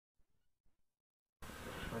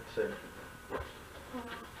see.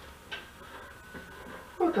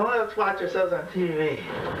 Oh, Tony, let's watch ourselves on TV.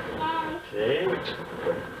 Okay.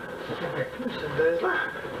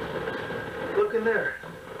 Look in there.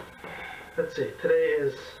 Let's see, today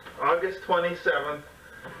is August 27th,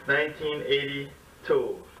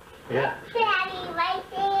 1982. Yeah. Daddy, right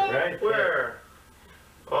there. Right. Where?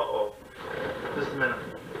 Uh-oh. Just a minute.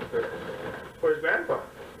 Where's Grandpa?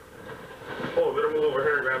 Oh, better move over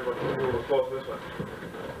here, Grandpa. Move over close to this one.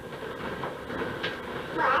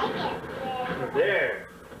 There.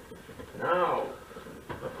 Now.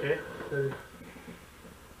 Okay.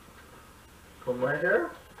 Come right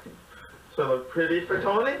here. So look pretty for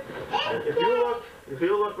Tony. If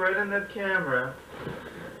you look right in that camera,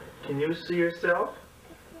 can you see yourself?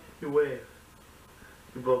 You wave.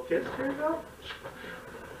 You blow a kiss to yourself.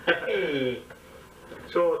 Hey.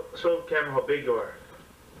 Show camera how big you are.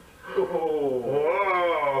 Oh.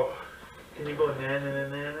 Whoa. Can you go na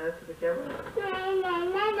to the camera?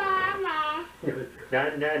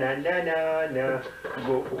 Na.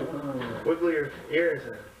 Go. Wiggle your ears.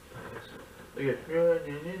 Look at that.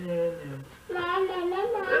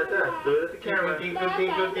 Do it at the camera. Na.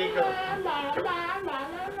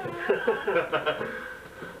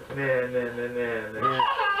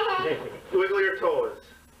 Wiggle your toes.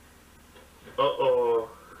 Uh-oh.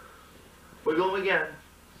 Wiggle them again.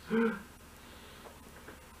 You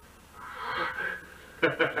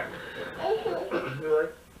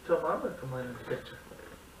like tell Mama to come on in the picture.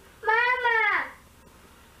 Mama!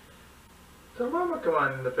 Tell Mama come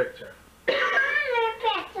on in the picture.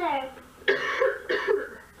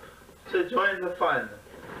 To join the fun.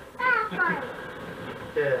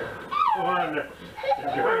 Yeah. Come on.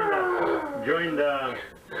 Join the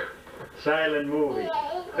silent movie.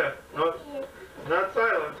 No, it's not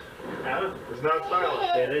silent. Huh? It's not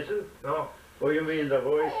silent. It isn't? No. Oh, you mean the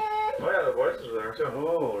voice? Oh yeah, the voices are there too.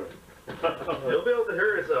 Oh. You'll be able to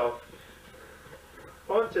hear yourself.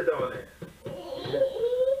 Won't you, Tony?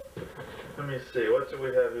 Let me see. What should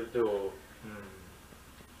we have you do?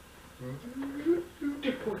 I'm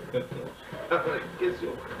gonna kiss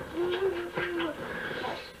you.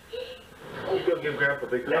 Go give Grandpa a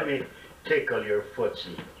big hug. Let me tickle your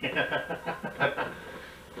footsie.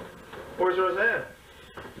 Where's Roseanne?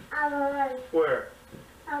 I'm gone. Where?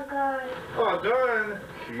 I'm gone. Oh, gone.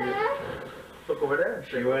 Look over there.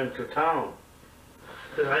 She went to town.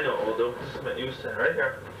 I know what we'll do. Just a minute. You stand right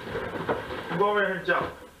here. Go over here and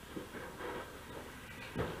jump.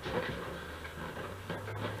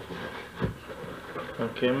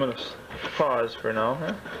 Okay, I'm gonna pause for now.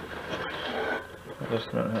 Huh? Just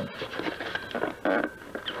a minute. Huh?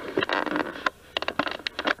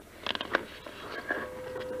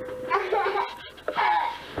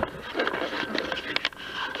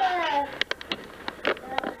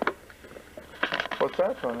 What's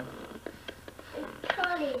that, Tony?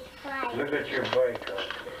 Look at your bike.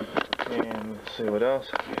 And let's see what else.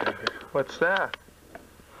 What's that?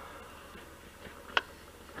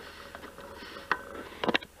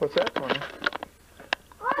 What's that, Tony?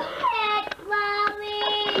 What's that, Mommy?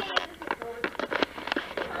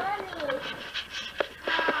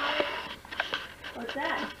 What's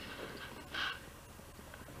that?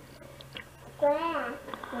 Grass.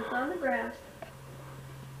 What's on the grass?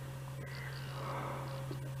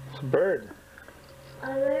 It's a bird. A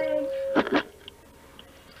bird.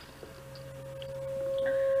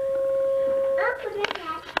 Oh, look at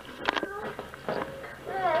that.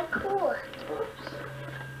 Oh, cool. Oops.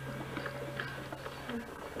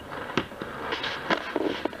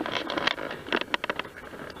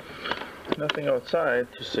 Nothing outside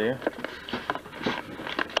to see.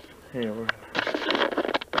 Here we're.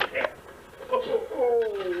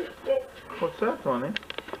 What's that, Tony?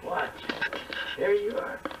 What? There you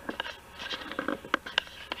are.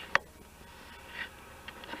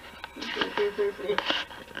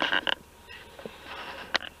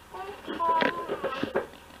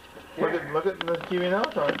 Look at the TV now,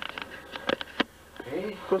 Tony.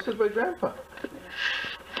 Hey? Go sit by Grandpa.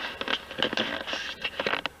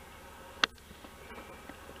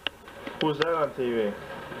 Who's that on TV?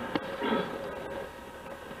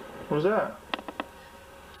 Who's that?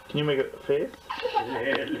 Can you make a face?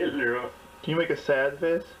 Yeah, little rough. Can you make a sad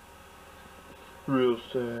face? Real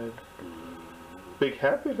sad. Big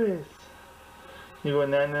happy face. You go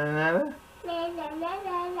na na na na? La, la, la,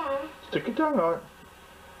 la, la. Stick your tongue out.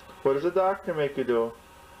 What does the doctor make you do?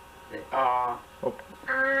 Ah. Oh,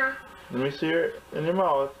 Ah. let me see your in your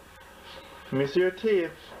mouth. Let me see your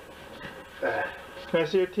teeth. Can I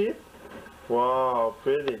see your teeth? Wow,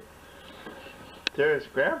 pretty. There's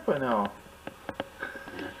Grandpa now.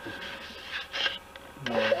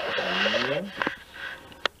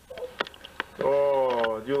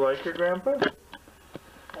 you like your grandpa?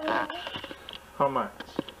 How much?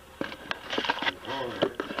 Oh,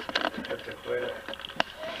 that's a quite a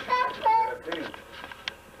thing.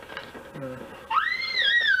 Hmm.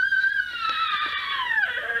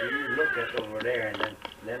 You look at over there and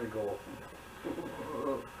then go.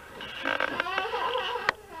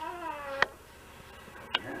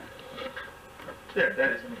 Yeah. There,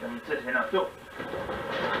 Daddy's gonna come and sit here now. Go.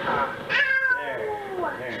 Ah.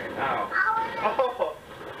 There, now. Oh,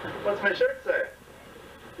 what's my shirt say?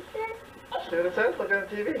 See what it says? Look on the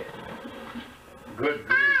TV. Good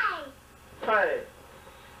grief. Hi.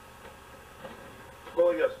 Go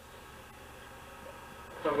like this.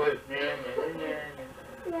 No, go like this.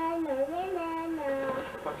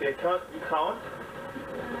 Okay, count. You count.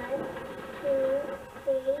 1, 2,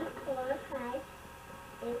 3, 4, 5,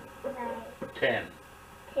 6, 9, 10.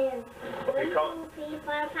 10. Okay, count. 1, 2, 3,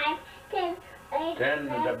 4, 5, 10. 8, 10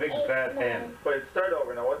 is a big fat 10. Wait, start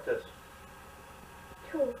over now. What's this?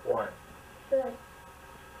 2, 1. 2,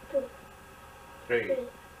 3.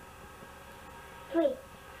 3,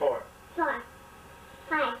 4. 4,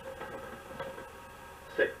 5,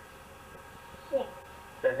 6. 6,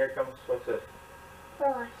 Then here comes, what's this?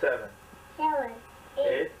 4, 7. 7,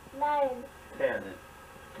 8, 9, 10.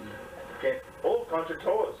 Okay. Oh, count your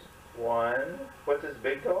toes. 1. What's this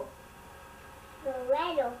big toe? the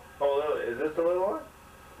little, Oh, little. Is this the little one?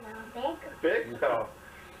 no Big toe.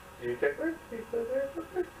 Do you tickle it?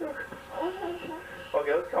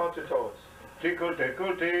 Okay, let's count your toes. Tickle,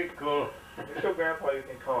 tickle, tickle. You show Grandpa you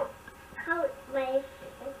can count. Count my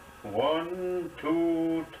 1,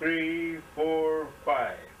 2, 3, 4,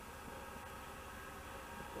 5.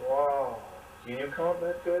 Wow. Can you count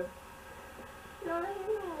that good? no,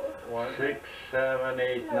 1, 6, 7,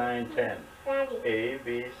 8, 9, 10. Daddy. A,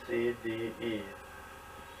 B, C, D, E.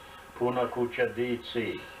 Puna kuća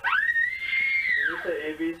dici. Can you say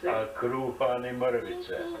A, B, C? A kruha ni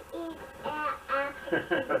mrvice.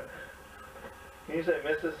 Can you say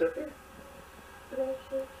Mississippi?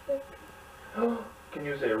 Mississippi. Can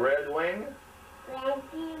you say Red Wing?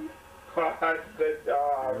 Good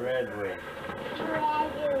job. Red wing.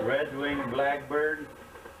 Red wing blackbird.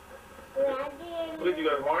 Look, you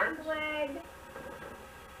got horns?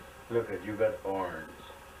 Look at you got horns.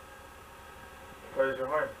 Where's your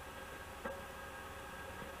horn?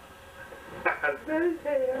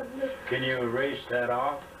 Can you erase that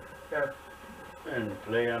off Yeah. and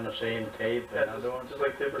play on the same tape Yeah, and other ones? just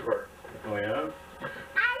like tape recorder. Oh yeah?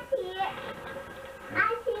 I see it.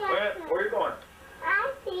 I see it. Where are you going?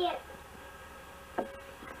 I see it.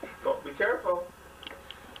 Go, be careful.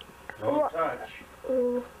 Don't touch.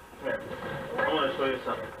 Ooh. Come here. I want to show you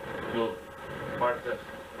something. You'll mark this.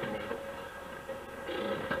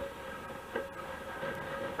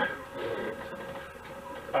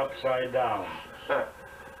 Upside down.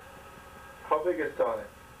 How big is Tony?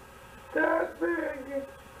 That big.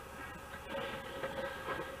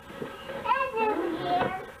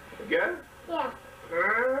 Again? Yeah.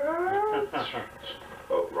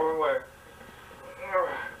 Oh, wrong way.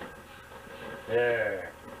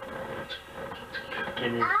 There.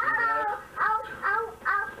 Can you see that?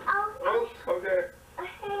 Oh, okay.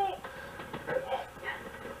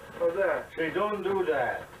 How's that? Say, don't do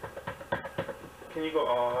that. Can you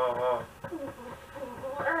go,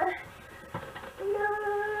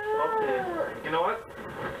 Okay. You know what?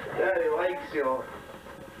 Daddy likes you.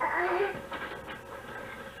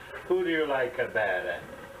 Who do you like better?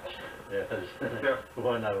 Yes. Yeah.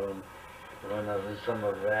 One of them, some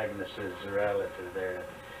of Agnes's relatives, their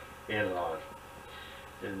in-laws.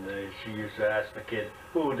 And she used to ask the kid,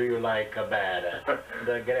 who do you like better?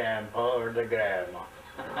 The grandpa or the grandma?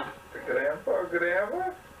 The grandpa or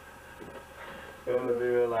grandma? Who do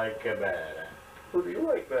you like better? Who do you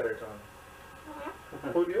like better, Tom?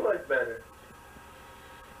 Who do you like better?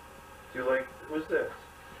 Do you like, who's this?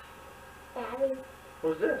 Daddy.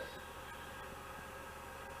 Who's this?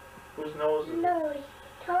 Whose nose is it? Nose.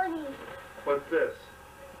 Tony. What's this?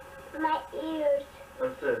 My ears.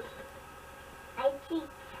 What's this? My cheeks.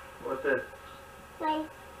 What's this? My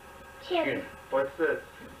chin. What's this?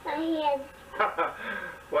 My head.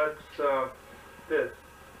 What's, this?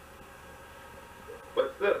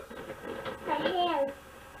 What's this? My hand.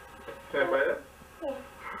 Can I bite it? Yeah.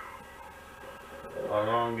 How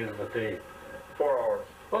long is the tape? 4 hours.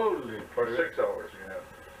 Holy Or 6 hours, you have.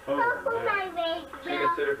 Oh, Hold man. my leg, So you can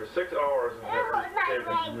sit here for 6 hours and Hold have my this tape.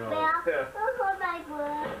 leg, No. Bill. Yeah. Hold my leg.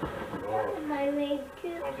 Oh. Hold my leg,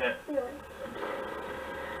 too. Okay.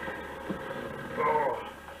 Oh.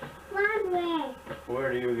 One way. Where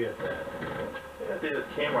do you get that? Yeah, these are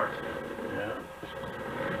Kmart. Yeah?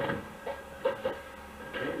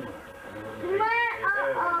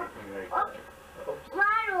 Kmart. One,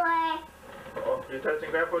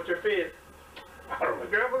 Grandpa, with your feet.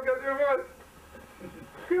 Grandpa's got your foot.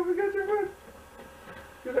 Grandpa got your foot.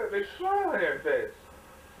 You got a big smile on your face.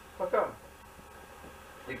 How come?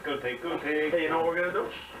 Tickle. Hey, you know what we're gonna do?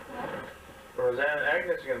 Roseanne and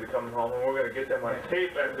Agnes are gonna be coming home, and we're gonna get them on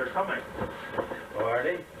tape as they're coming. Oh, are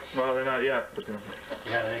they? Well, they're not yet, but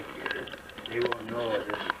Yeah, they won't know what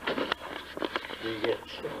they get.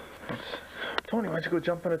 Tony, why don't you go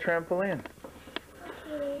jump on a trampoline?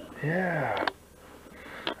 Okay. Yeah.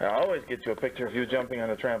 I always get you a picture of you jumping on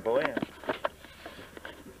a trampoline.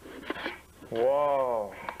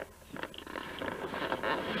 Whoa.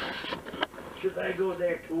 Should I go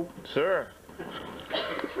there too? Sir.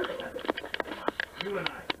 You and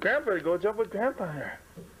I. Grandpa, go jump with Grandpa here.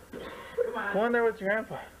 Come on. Go on there with your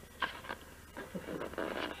Grandpa.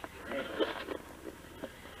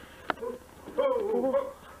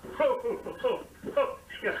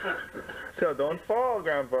 So don't fall,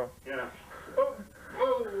 Grandpa. Yeah.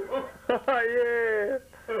 Yeah.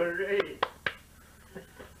 Hooray.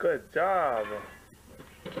 Good job.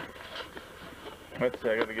 Let's see,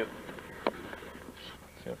 I gotta get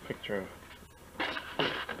a picture of.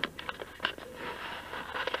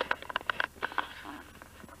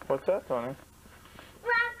 What's that, Tony?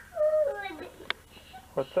 Raccoon.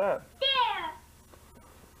 What's that? There.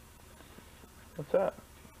 What's that?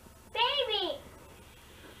 Baby.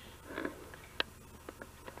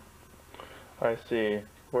 I see.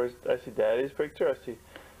 I see Daddy's picture. I see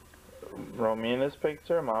Romina's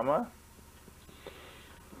picture. Mama.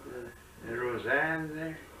 And Roseanne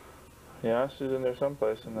there? Yeah, she's in there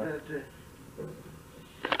someplace in there.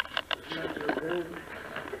 That's Roseanne.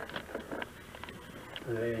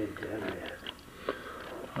 Hey,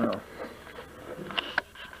 Oh.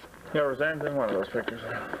 Yeah, Roseanne's in one of those pictures.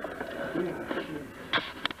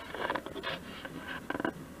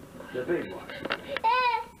 The big one.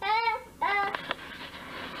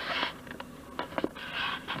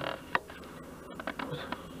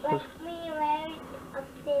 Let me wear up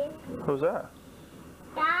there. Who's that?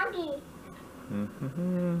 Doggy.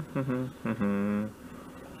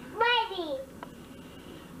 Buddy.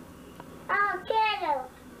 Oh, kettle.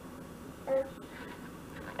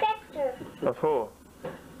 Picture. Of who?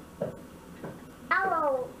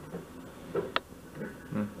 Owl.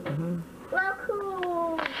 Mm-hmm.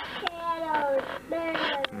 Raccoon. Kettle.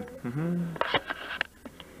 Bird. Mm-hmm.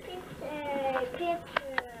 Picture.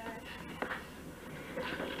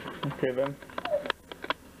 Okay then.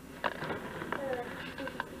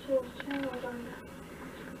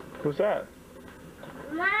 Who's that?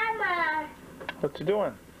 Mama. What you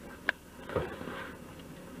doing?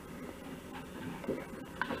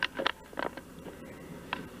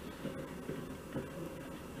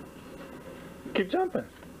 Keep jumping.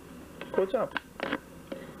 Go jump.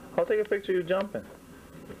 I'll take a picture of you jumping.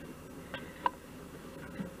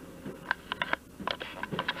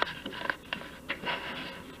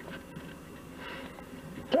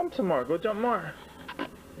 Jump some more. Go jump more.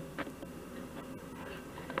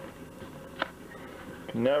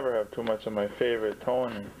 Can never have too much of my favorite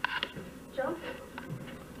Tony. Jump.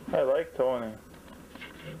 I like Tony.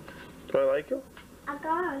 Do I like you? I'm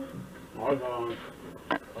gone. All gone.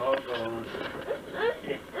 All gone.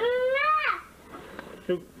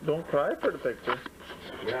 You don't cry for the picture.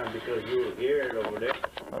 Yeah, because you were here over there.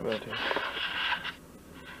 I bet you.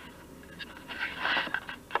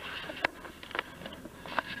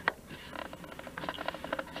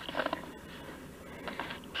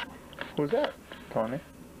 Who's that, Tony?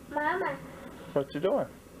 Mama. What you doing?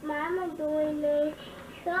 Mama doing the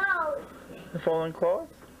clothes. You folding clothes?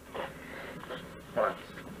 What?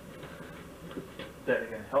 Daddy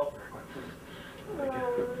gonna help her. Oh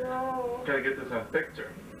no. Gotta get this on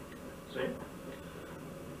picture. See?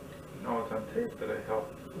 No, it's on tape that I help.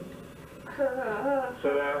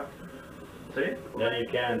 Ta-da! See? Then you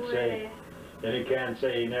can't say. Then you can't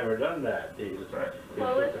say he never done that. Right.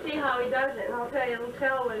 Well, let's see how he does it. I'll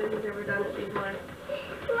tell whether he's ever done it before.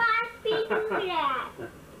 Watch me do that.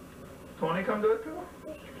 Tony, come do it too?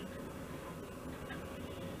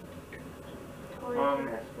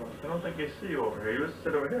 I don't think they see you over here. You just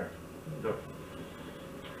sit over here. Do it.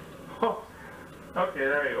 Oh, okay,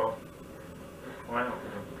 there you go. Why not?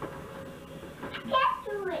 Can't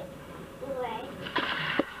do it. Right.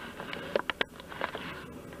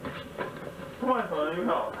 Come on, Tony, you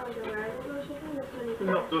help. I'll do it. You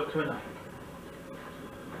help do it too now.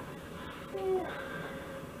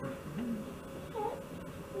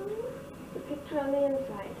 The picture on the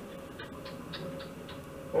inside.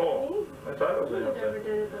 Oh, I thought it was Who a ever did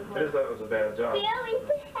it I before? just thought it was a bad job. Billy's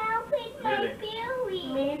helping my Knitting. Billy.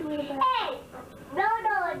 Made with a Hey! No,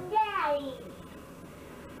 Daddy.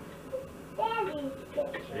 Daddy's good.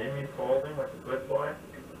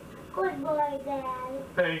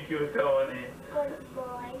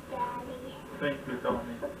 Thank you, Tony.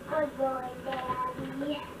 Good boy,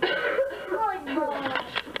 Daddy. Good boy.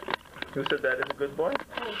 Who said that is a good boy?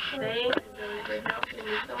 Thank you, Billy, for helping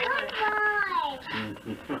me so Good much.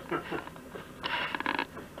 boy.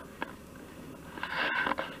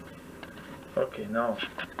 Okay, now,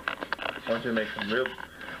 I want you to make some real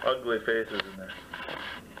ugly faces in there.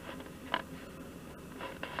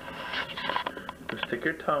 You stick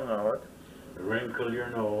your tongue out, Wrinkle your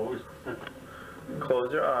nose.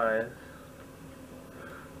 close your eyes,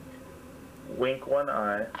 wink one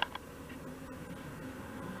eye.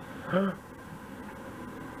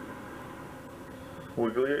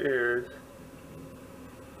 Wiggle your ears.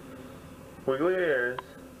 Wiggle your ears.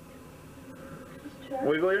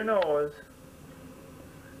 Wiggle your nose.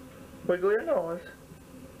 Wiggle your nose.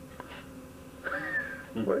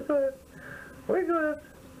 Wiggle it. Wiggle it.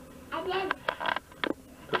 I did.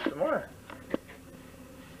 Do some more.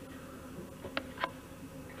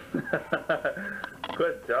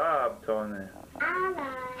 Good job, Tony.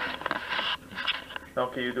 Alright. Now,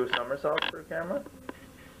 can you do somersaults for the camera?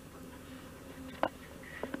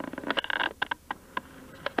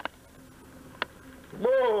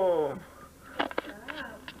 Boom!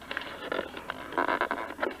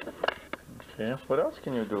 Okay, what else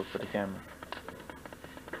can you do for the camera?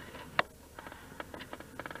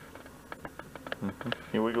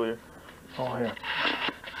 You wiggle your... Oh, yeah.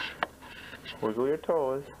 Wiggle your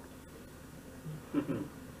toes.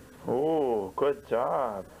 Oh, good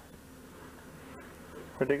job.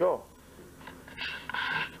 Where'd they go?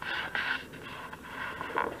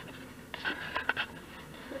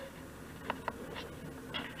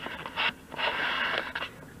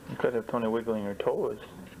 You could have Tony wiggling your toes.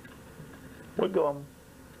 Wiggle them.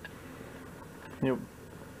 You.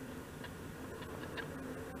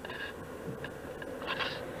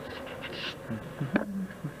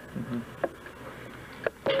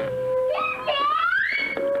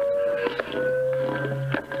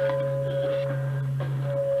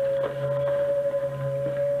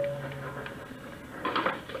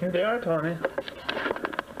 Here they are, Tony.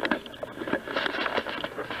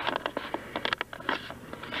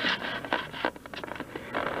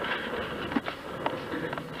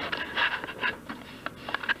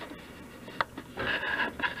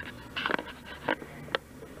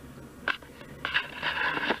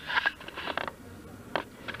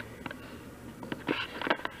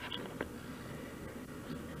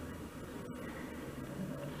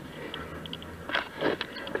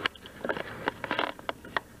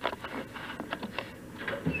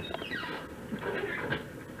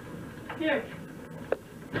 Here.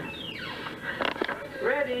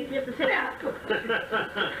 Ready? You have to say that.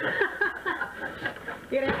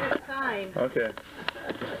 You're gonna have to sign Okay.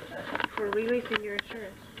 for releasing your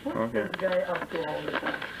insurance. Okay. Guy up to all the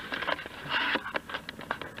time.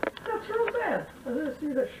 That's real bad. I didn't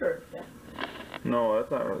see the shirt. No,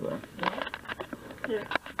 that's not Roseanne. Here.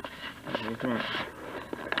 Just a minute.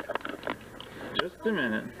 Just a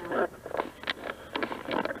minute.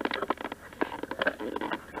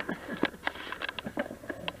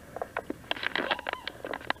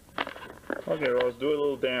 Okay, Rose, do a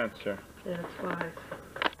little dance here. That's fine.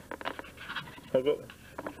 I'll go.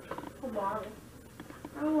 Come on.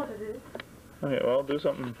 I don't want to do. Okay, well, I'll do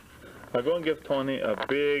something. I'll go and give Tony a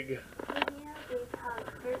big. Give me a big hug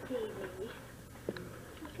for baby.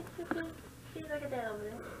 See, look at that over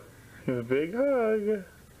there. A big hug.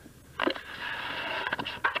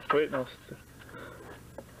 Wait, no.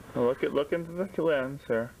 Look into the lens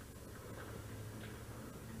here.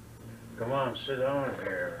 Come on, sit down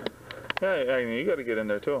here. Yeah, Agnes, you got to get in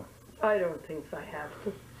there too. I don't think I have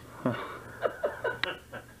to.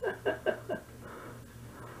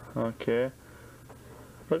 Okay.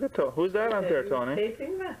 Look at Tony. Who's that on there, Tony?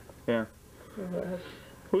 Taping that? Yeah. Well,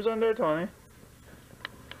 Who's on there, Tony?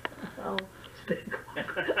 I'll stay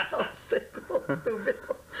close to Bill.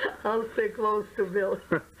 I'll stay close to Bill.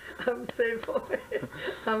 I'm safe over here.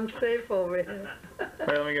 I'm safe over here.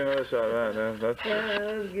 Hey, let me get another shot of that. That's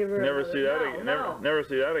Let's give her never another- see that No, again. no. Never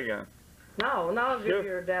see that again. No, now I'll give Sure.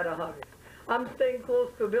 your dad a hug. I'm staying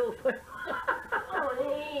close to Bill. Oh,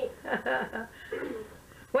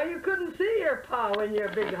 Well, you couldn't see your paw when your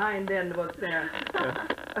big hind end was there. How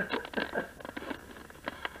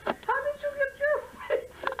did you get your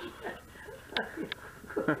face?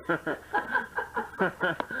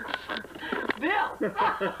 Bill!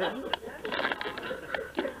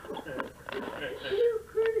 You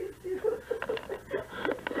crazy.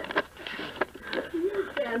 You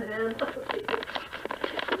can't handle it.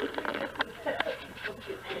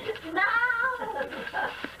 No!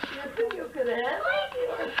 You think you could handle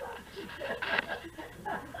it?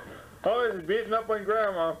 Oh, he's beating up on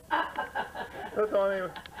Grandma. That's Tony.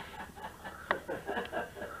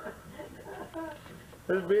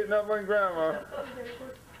 He's beating up on Grandma.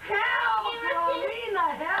 Help! Rowena,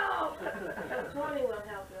 help! Tony will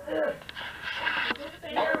help you.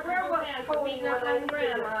 Where was Tony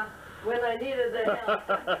when I needed the help?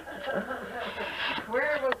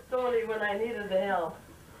 Where was Tony when I needed the help?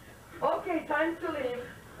 Okay, time to leave.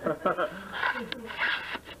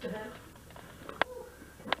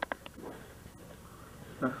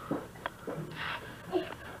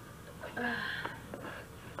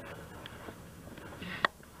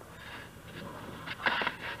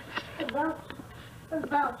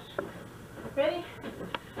 Ready?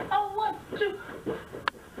 Oh, 1, 2.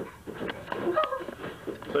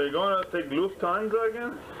 So you're going to take Lufthansa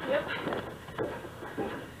again? Yep.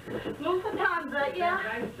 Lufthansa, yeah.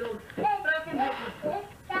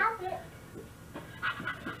 Stop it.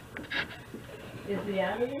 Is the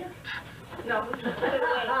Annie here? No.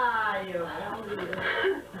 Ah, you.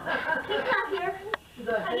 He's not here.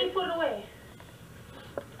 How do you put it away?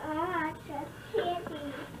 Ah, it's a kitty.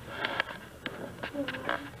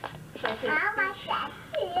 I like that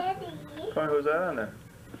kitty. Tony, who's that on there?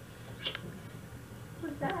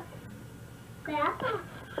 Who's that? Grandpa.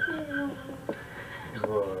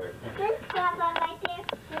 Good. This Grandpa right there.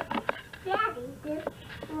 Daddy, this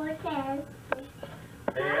one says.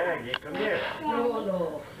 Hey, Aggie, come here.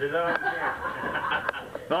 No. Sit down here.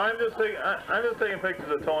 No, I'm just taking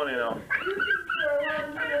pictures of Tony now.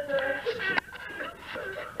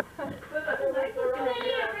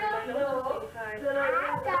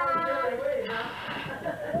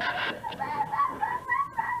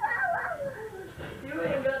 You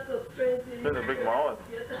ain't got the strength in There's a big mullet.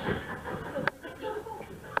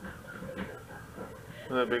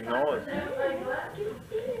 There's a big nose.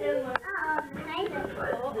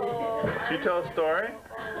 You tell a story?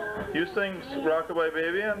 You sing Rockabye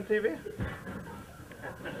Baby on TV?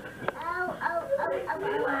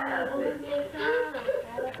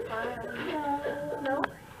 No.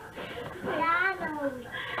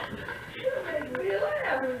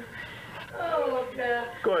 Oh, okay.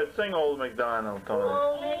 Go ahead, sing Old MacDonald, Tony.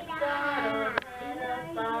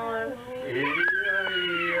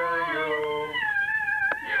 E-I-E-I-O.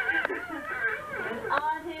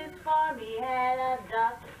 On his farm he had a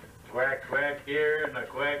duck. Quack, quack here and a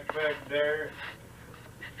quack, quack there.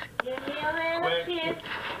 Give me a little Quack. kiss,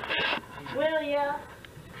 will ya?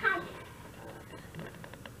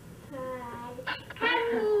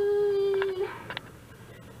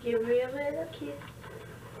 Give me a little kiss.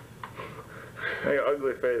 Hey,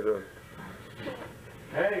 ugly faces.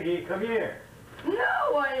 Aggie, come here.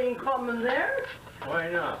 No, I ain't coming there. Why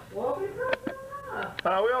not? What we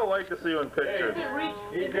got? We all like to see you in pictures.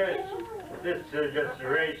 He just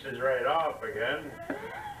races right off again.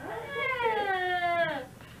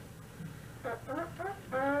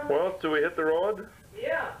 Well, do we hit the road?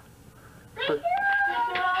 Yeah.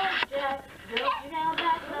 Jack, don't you down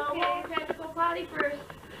back no more. Have to go potty first.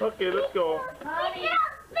 Okay, let's go. Potty.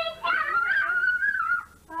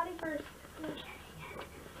 Potty first.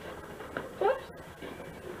 Whoops.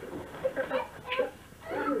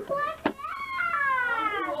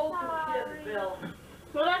 Bill.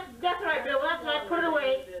 Well, that's right, Bill. That's right. Put it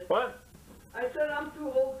away. What? I said I'm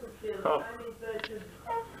too old for kids. Oh. I need that to,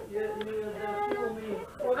 you kill me.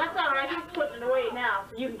 Well, that's all right. He's putting it away now,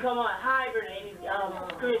 so you can come on hibernating,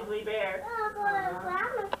 grizzly bear.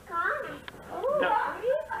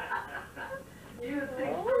 You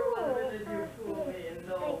think for 1 minute you fool me and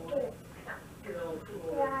no. You don't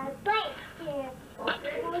fool me.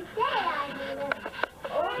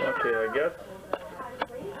 Okay, I guess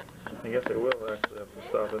I will actually have to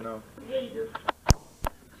stop it now. Yeah, you do.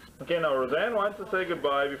 Okay, now Roseanne wants to say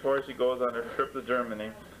goodbye before she goes on her trip to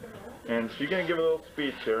Germany. And she's going to give a little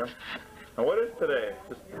speech here. Now what is today?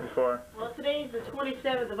 Just before? Well, today's the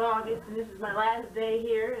 27th of August, and this is my last day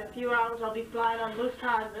here. In a few hours, I'll be flying on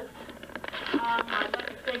Lufthansa. I'd like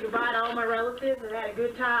to say goodbye to all my relatives. I've had a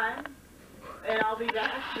good time, and I'll be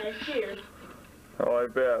back next year. Oh, I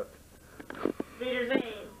bet.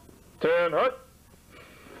 Wiedersehen. 10 hut.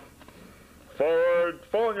 Forward,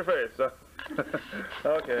 fall on your face.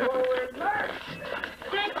 Okay. Forward march.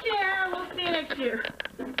 Take care. We'll see you next year.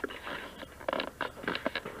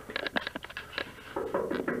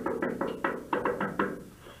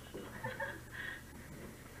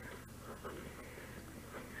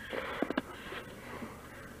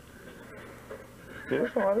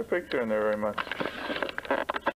 There's no other picture in there very much.